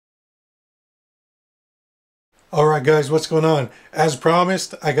Alright guys, what's going on? As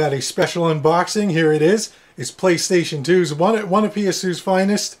promised, I got a special unboxing. Here it is. It's PlayStation 2's, one of PS2's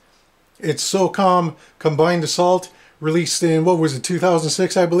finest. It's SOCOM Combined Assault, released in, what was it,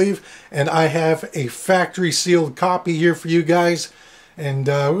 2006 I believe. And I have a factory sealed copy here for you guys. And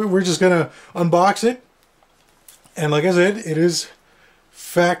we're just going to unbox it. And like I said, it is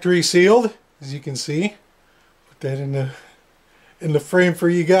factory sealed, as you can see. Put that in the frame for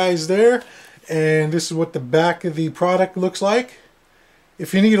you guys there. And this is what the back of the product looks like.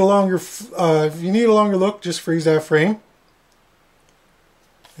 If you need a longer, look, just freeze that frame.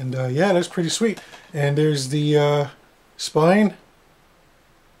 And yeah, that's pretty sweet. And there's the spine.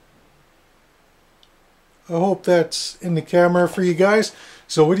 I hope that's in the camera for you guys.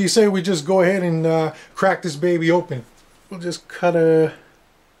 So what do you say we just go ahead and crack this baby open? We'll just cut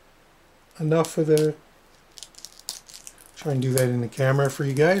enough of the. Try and do that in the camera for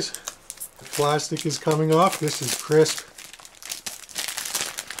you guys. The plastic is coming off. This is crisp.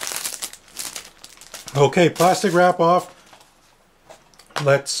 Okay, plastic wrap off.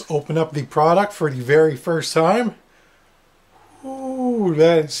 Let's open up the product for the very first time.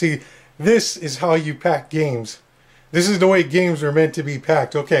 Ooh, see, this is how you pack games. This is the way games are meant to be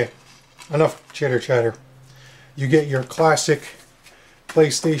packed. Okay, enough chitter chatter. You get your classic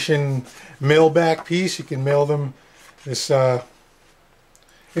PlayStation mailback piece. You can mail them this.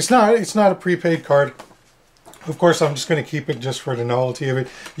 It's not a prepaid card. Of course, I'm just going to keep it just for the novelty of it.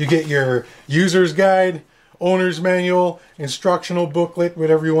 You get your user's guide, owner's manual, instructional booklet,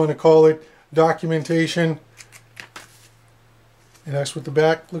 whatever you want to call it, documentation. And that's what the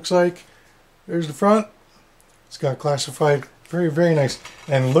back looks like. There's the front. It's got classified. Very, very nice.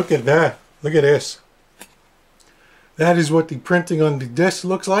 And look at that. Look at this. That is what the printing on the disc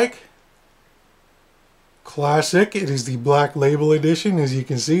looks like. Classic. It is the black label edition. As you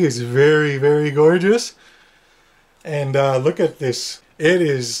can see, it's very, very gorgeous. And look at this. It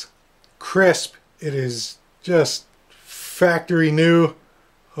is crisp. It is just factory new.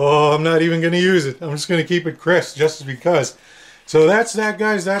 Oh, I'm not even going to use it. I'm just going to keep it crisp just because. So that's that,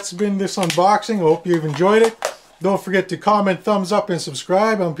 guys. That's been this unboxing. I hope you've enjoyed it. Don't forget to comment, thumbs up, and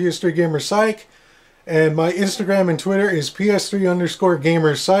subscribe. I'm PS3 Gamer Psych. And my Instagram and Twitter is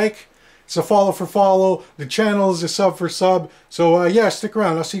PS3_Gamer Psych. It's a follow for follow. The channel is a sub for sub. So yeah, stick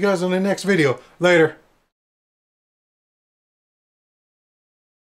around. I'll see you guys on the next video. Later.